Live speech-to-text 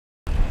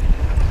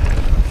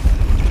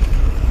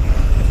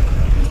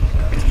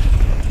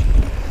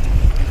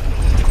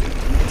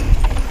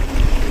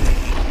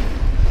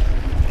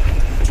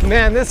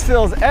Man, this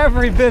feels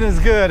every bit as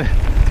good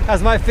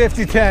as my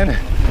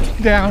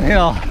 50-10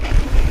 downhill.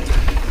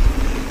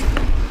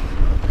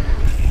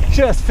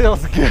 Just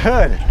feels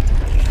good.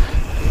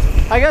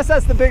 I guess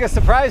that's the biggest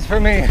surprise for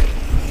me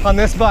on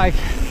this bike.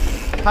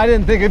 I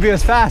didn't think it'd be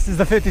as fast as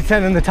the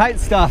 50-10 in the tight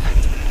stuff.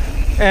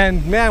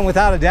 And man,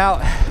 without a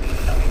doubt,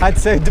 I'd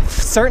say it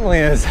certainly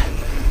is.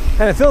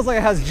 And it feels like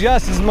it has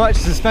just as much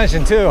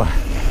suspension too.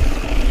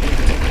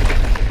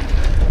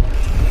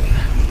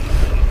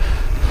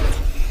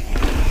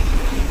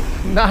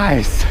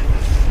 Nice.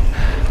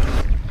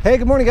 Hey,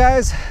 good morning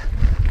guys.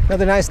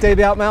 Another nice day to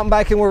be out mountain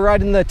biking. We're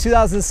riding the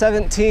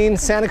 2017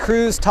 Santa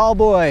Cruz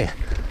Tallboy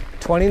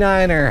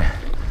 29er.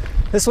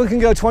 This one can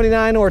go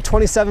 29 or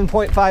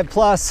 27.5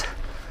 plus.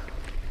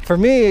 For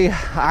me,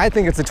 I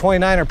think it's a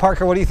 29er.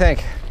 Parker, what do you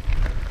think?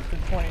 It's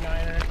a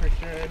 29er for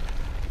sure.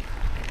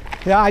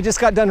 Yeah, I just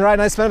got done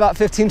riding. I spent about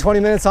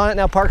 15-20 minutes on it.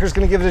 Now Parker's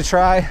gonna give it a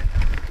try.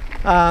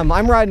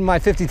 I'm riding my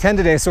 50-10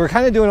 today, so we're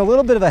kind of doing a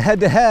little bit of a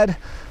head-to-head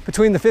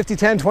between the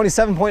 50-10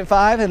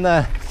 27.5 and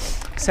the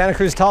Santa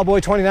Cruz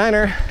Tallboy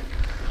 29er.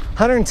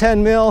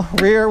 110 mil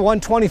rear,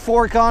 120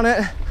 fork on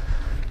it,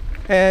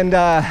 and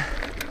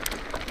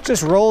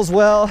just rolls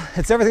well.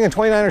 It's everything a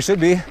 29er should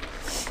be.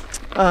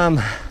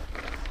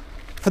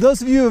 For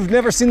those of you who've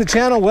never seen the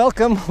channel,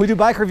 welcome. We do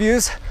bike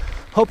reviews.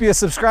 Hope you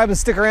subscribe and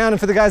stick around. And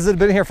for the guys that have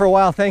been here for a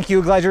while, thank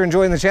you. Glad you're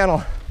enjoying the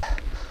channel.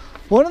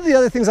 One of the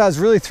other things I was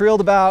really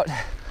thrilled about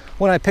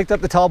when I picked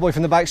up the Tallboy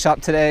from the bike shop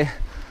today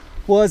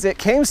was it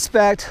came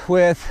spec'd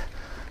with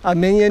a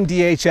Minion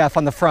DHF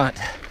on the front.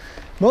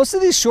 Most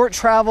of these short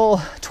travel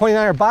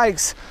 29er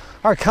bikes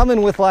are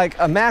coming with like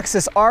a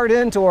Maxxis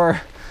Ardent,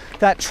 or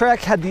that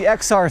Trek had the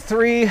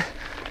XR3.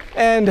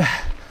 And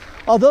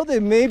although they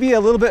may be a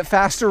little bit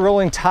faster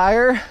rolling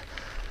tire,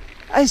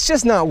 it's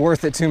just not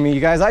worth it to me,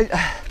 you guys.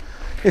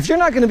 If you're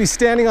not gonna be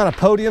standing on a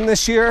podium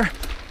this year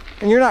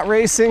and you're not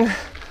racing,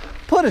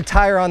 put a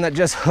tire on that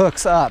just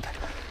hooks up.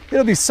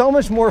 It'll be so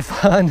much more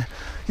fun.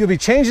 You'll be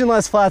changing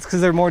less flats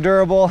because they're more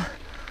durable.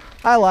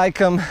 I like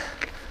them.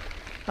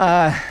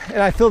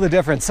 And I feel the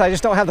difference. I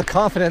just don't have the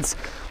confidence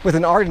with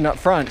an Ardent up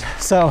front.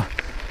 So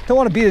don't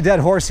want to beat a dead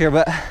horse here,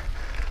 but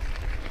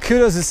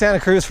kudos to Santa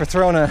Cruz for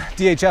throwing a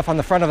DHF on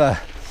the front of a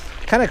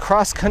kind of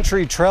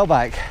cross-country trail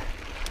bike.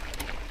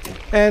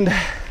 And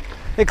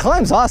it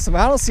climbs awesome.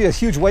 I don't see a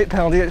huge weight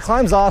penalty. It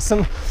climbs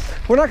awesome.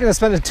 We're not going to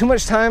spend too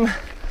much time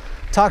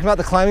talking about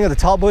the climbing of the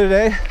Tallboy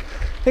today.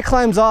 It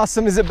climbs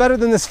awesome. Is it better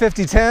than this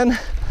 50-10?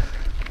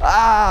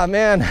 Ah,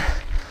 man.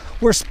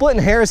 We're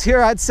splitting hairs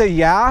here. I'd say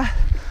yeah.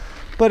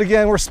 But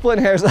again, we're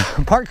splitting hairs.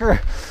 Parker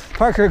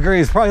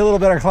agrees, probably a little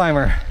better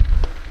climber.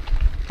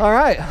 All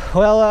right,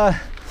 well,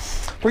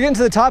 we're getting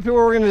to the top here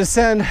where we're gonna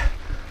descend.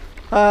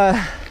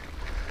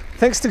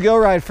 Thanks to Go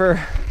Ride for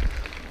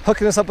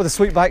hooking us up with a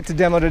sweet bike to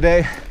demo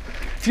today.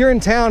 If you're in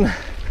town,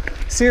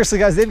 seriously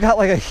guys, they've got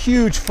like a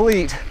huge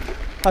fleet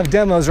of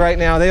demos right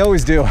now. They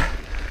always do.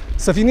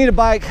 So if you need a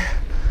bike,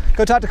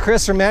 go talk to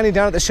Chris or Manny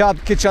down at the shop,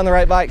 get you on the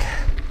right bike.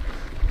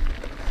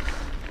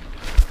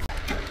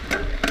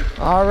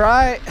 All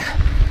right.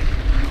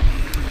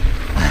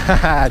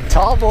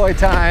 Tallboy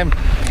time.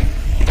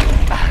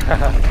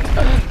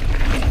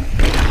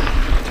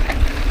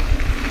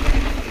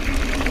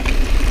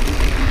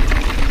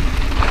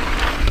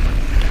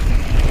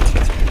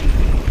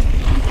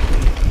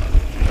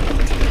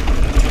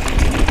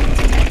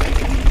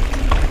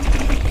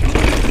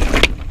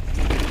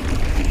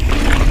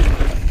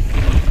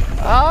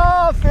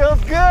 Oh, feels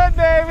good,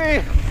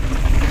 baby.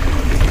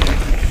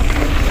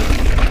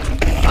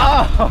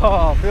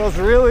 Oh, feels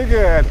really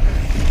good.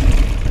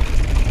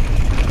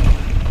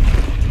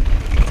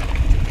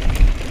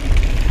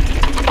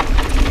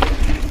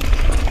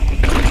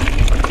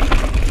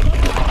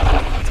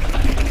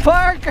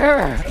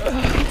 Parker!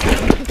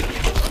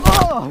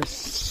 Oh,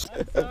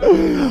 shit.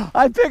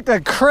 I picked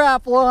a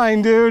crap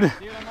line, dude. Dude,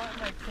 I'm on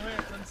my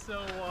clips. I'm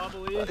so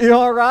wobbly. You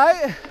all right?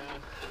 Yeah.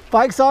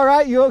 Bike's all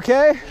right? You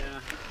okay? Yeah.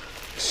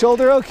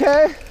 Shoulder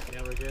okay?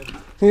 Yeah, we're good.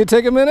 Can you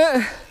take a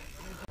minute?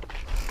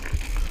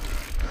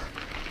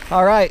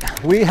 All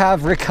right, we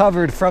have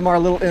recovered from our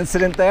little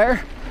incident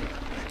there.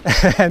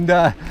 And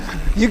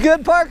you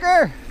good,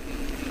 Parker?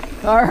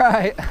 All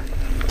right.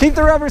 Keep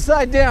the rubber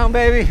side down,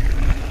 baby.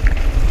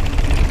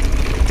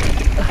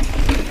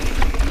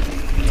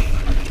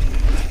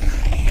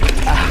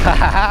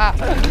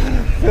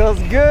 Feels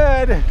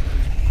good.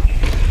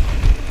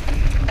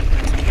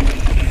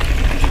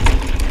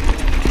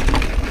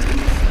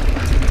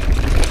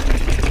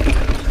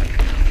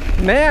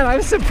 Man,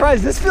 I'm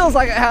surprised. This feels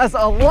like it has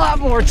a lot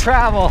more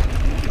travel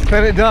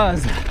than it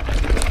does.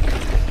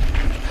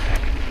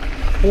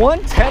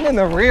 110 in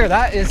the rear,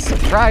 that is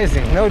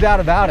surprising, no doubt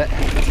about it.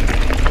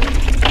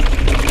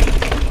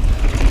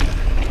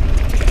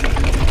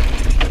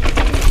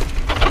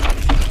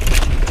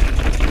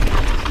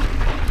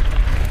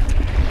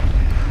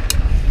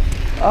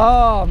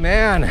 Oh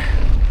man,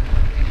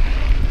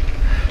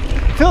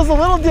 feels a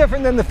little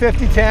different than the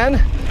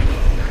 50-10,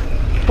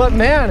 but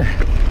man,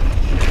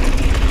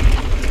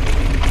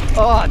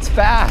 oh, it's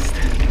fast.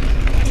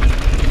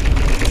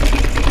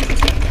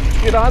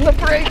 Get on the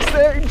brakes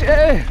there,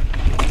 Jay.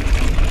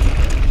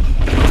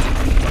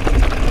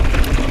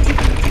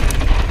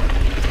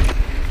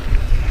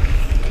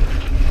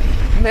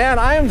 Man,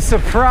 I am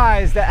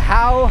surprised at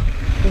how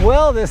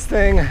well this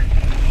thing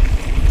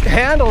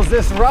handles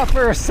this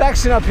rougher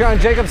section up here on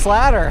Jacob's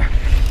Ladder.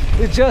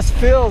 It just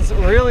feels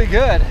really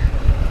good.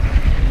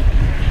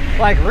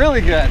 Like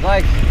really good,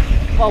 like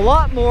a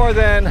lot more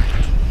than,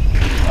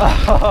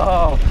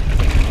 oh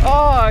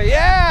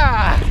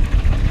yeah!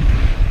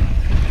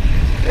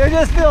 It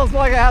just feels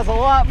like it has a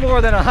lot more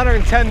than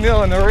 110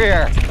 mil in the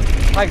rear.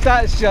 Like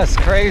that's just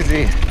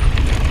crazy.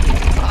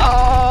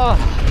 Oh.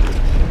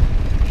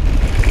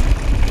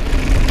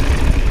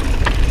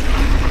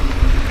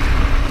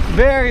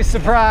 Very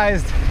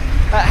surprised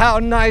at how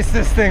nice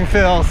this thing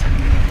feels.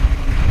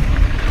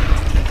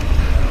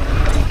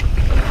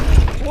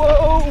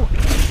 Whoa!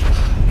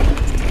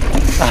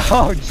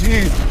 Oh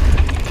geez,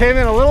 came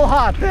in a little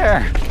hot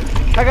there.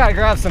 I gotta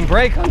grab some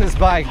brake on this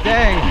bike,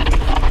 dang.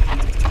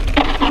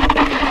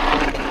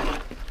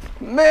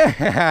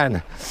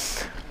 Man.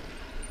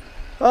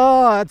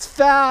 Oh, it's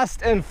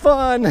fast and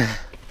fun.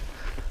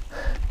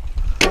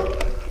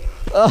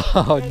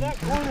 Oh. Yeah, that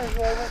corner is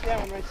where I went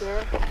down right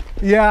there.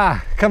 Yeah,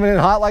 coming in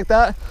hot like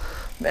that.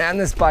 Man,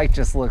 this bike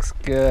just looks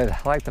good. I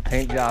like the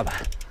paint job.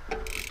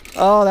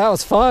 Oh, that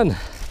was fun.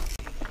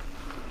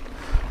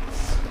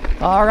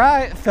 All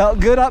right, felt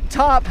good up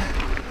top.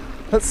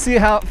 Let's see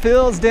how it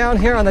feels down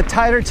here on the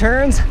tighter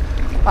turns.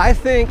 I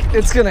think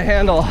it's gonna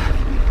handle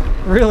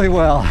really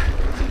well.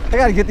 I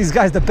gotta get these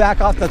guys to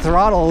back off the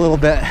throttle a little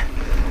bit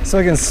so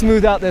I can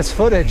smooth out this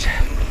footage.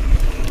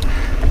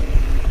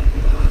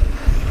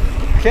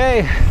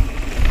 Okay,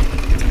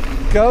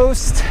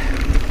 Ghost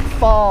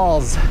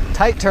Falls,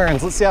 tight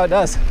turns. Let's see how it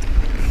does.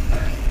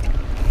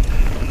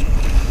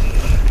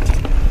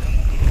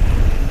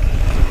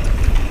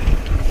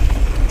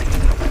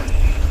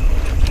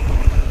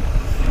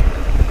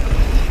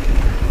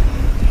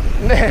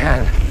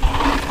 Man,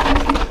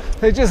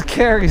 they just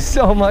carry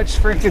so much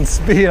freaking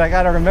speed. I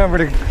gotta remember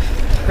to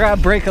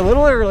grab brake a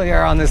little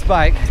earlier on this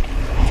bike.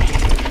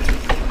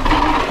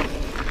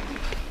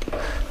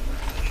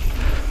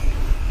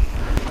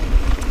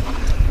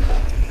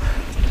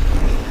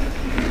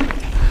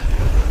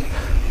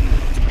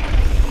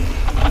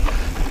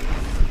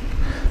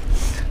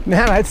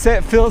 Man, I'd say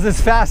it feels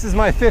as fast as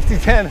my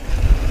 5010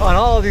 on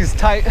all of these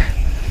tight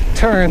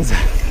turns.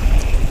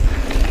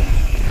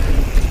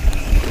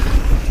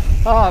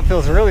 Oh, it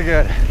feels really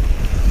good.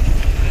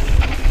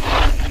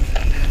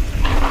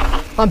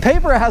 On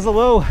paper, it has a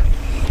low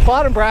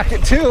bottom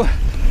bracket too,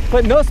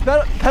 but no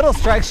pedal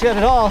strikes yet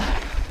at all.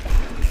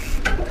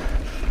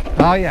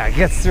 Oh yeah, it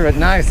gets through it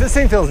nice. This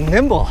thing feels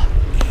nimble.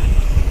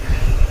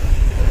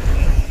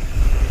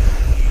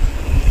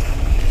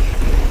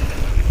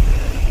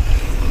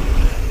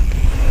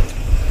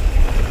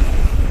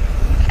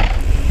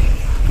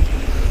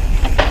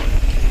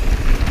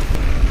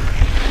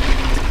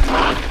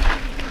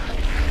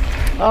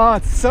 Oh,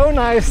 it's so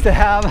nice to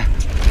have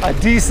a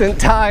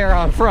decent tire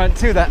on front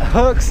too that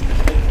hooks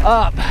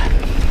up.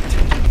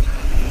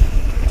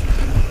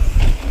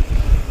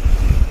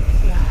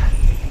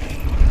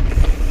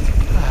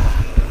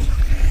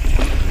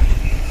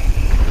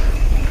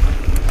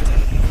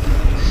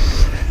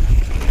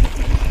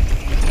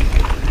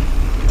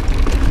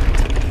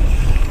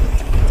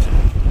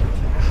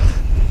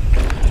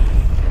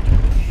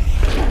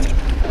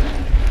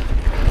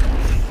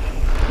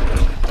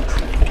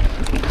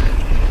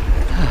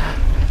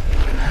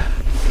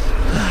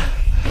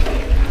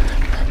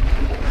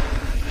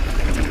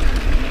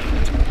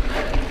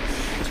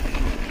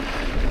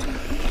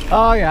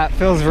 Oh yeah, it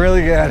feels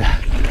really good.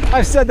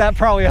 I've said that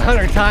probably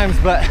 100 times,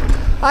 but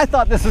I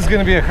thought this was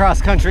gonna be a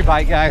cross-country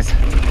bike, guys.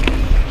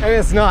 And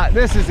it's not.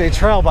 This is a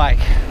trail bike.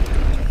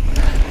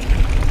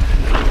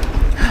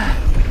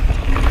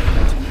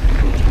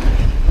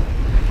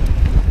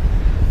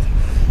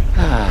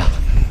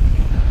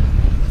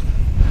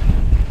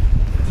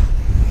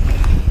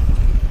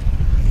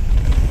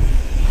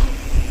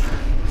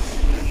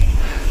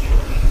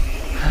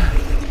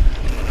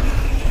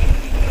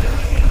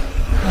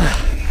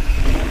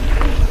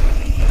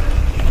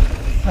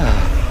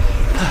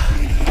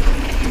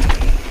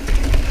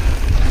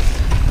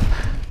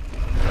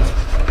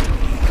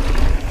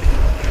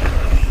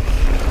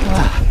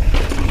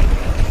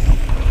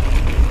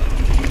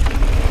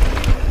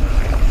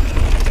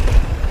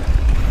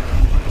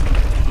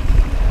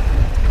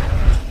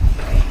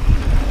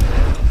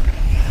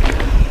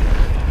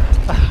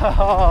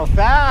 Oh,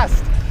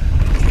 fast.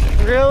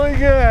 Really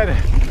good.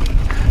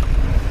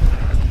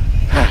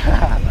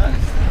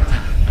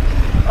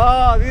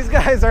 Oh, these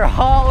guys are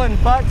hauling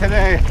butt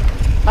today.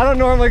 I don't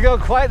normally go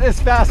quite this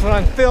fast when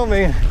I'm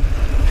filming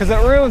because it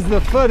ruins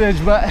the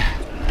footage, but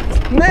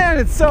man,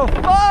 it's so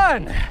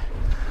fun.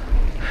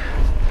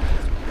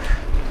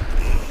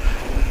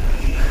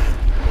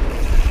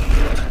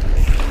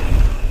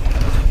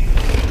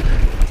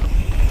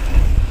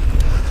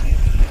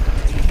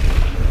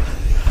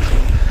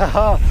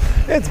 Oh,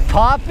 it's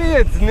poppy,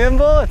 it's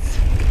nimble, it's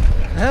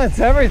That's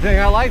everything.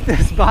 I like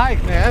this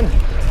bike, man.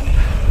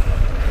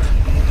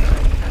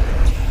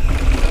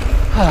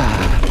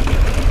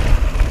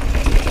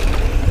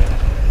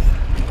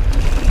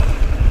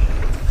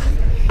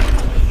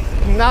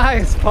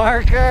 Nice,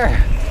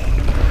 Parker.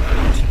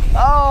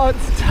 Oh,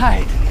 it's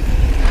tight.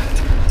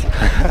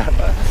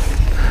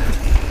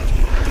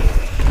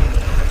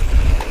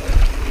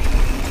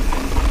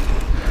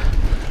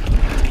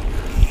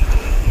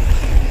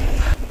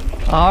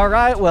 All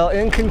right, well,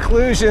 in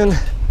conclusion,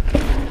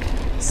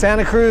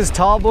 Santa Cruz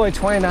Tallboy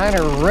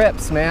 29er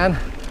rips, man.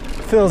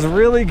 Feels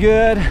really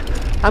good.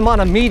 I'm on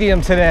a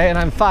medium today and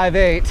I'm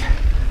 5'8".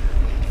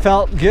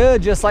 Felt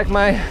good, just like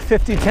my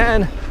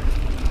 5010.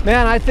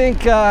 Man, I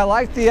think I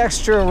like the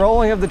extra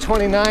rolling of the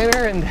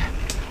 29er, and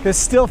this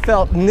still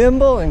felt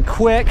nimble and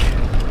quick,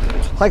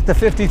 like the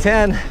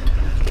 5010.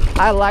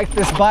 I like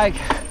this bike.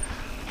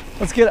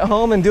 Let's get it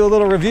home and do a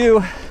little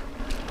review.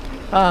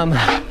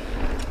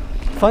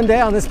 Fun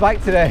day on this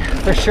bike today,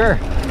 for sure.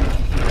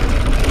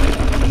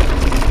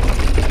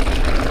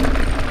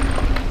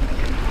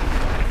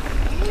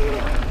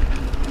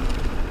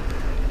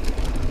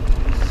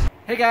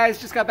 Hey guys,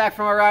 just got back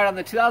from a ride on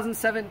the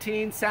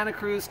 2017 Santa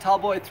Cruz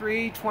Tallboy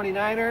 3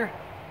 29er.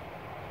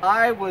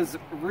 I was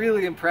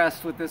really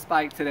impressed with this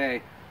bike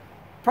today.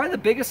 Probably the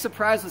biggest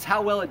surprise was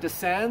how well it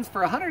descends.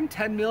 For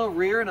 110 mil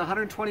rear and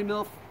 120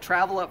 mil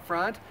travel up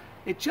front,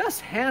 it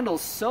just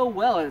handles so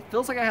well. It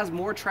feels like it has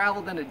more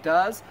travel than it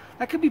does.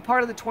 That could be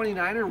part of the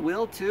 29er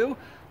will too,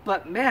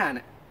 but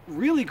man,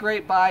 really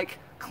great bike.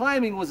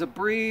 Climbing was a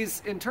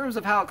breeze. In terms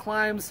of how it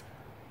climbs,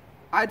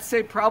 I'd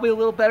say probably a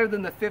little better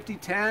than the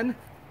 5010.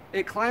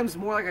 It climbs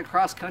more like a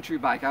cross-country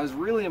bike. I was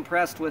really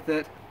impressed with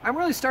it. I'm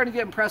really starting to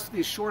get impressed with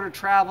these shorter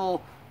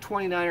travel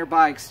 29er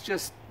bikes.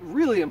 Just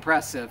really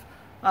impressive.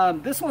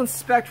 This one's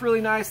spec'd really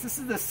nice. This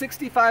is the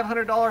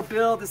 $6,500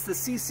 build. It's the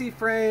CC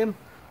frame.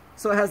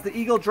 So it has the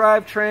Eagle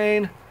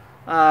drivetrain,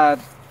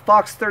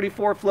 Fox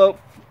 34 float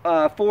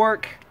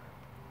fork.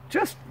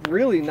 Just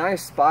really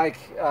nice bike.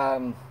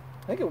 I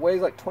think it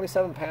weighs like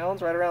 27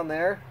 pounds, right around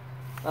there.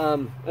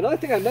 Another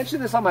thing, I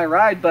mentioned this on my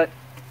ride, but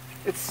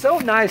it's so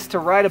nice to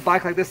ride a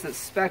bike like this that's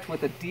spec'd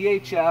with a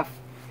DHF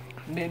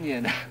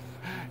Minion.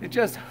 It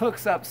just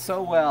hooks up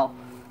so well.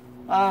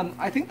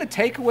 I think the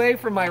takeaway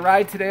from my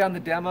ride today on the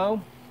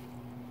demo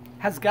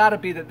has got to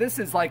be that this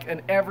is like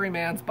an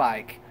everyman's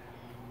bike.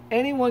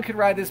 Anyone could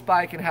ride this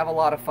bike and have a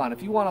lot of fun.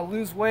 If you want to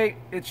lose weight,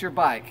 it's your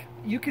bike.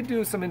 You could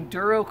do some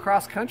enduro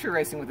cross-country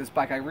racing with this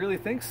bike. I really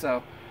think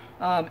so.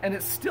 And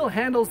it still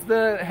handles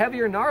the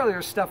heavier,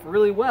 gnarlier stuff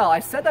really well. I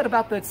said that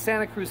about the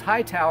Santa Cruz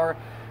Hightower,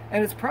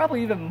 and it's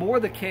probably even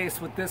more the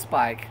case with this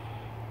bike.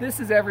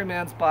 This is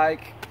everyman's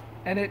bike,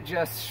 and it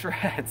just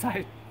shreds.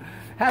 I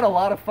had a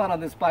lot of fun on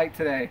this bike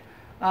today.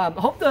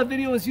 Hope the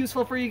video was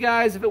useful for you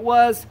guys. If it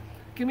was,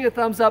 give me a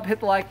thumbs up,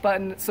 hit the like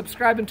button,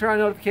 subscribe and turn on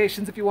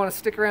notifications if you want to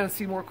stick around and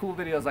see more cool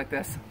videos like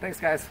this. Thanks,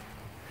 guys.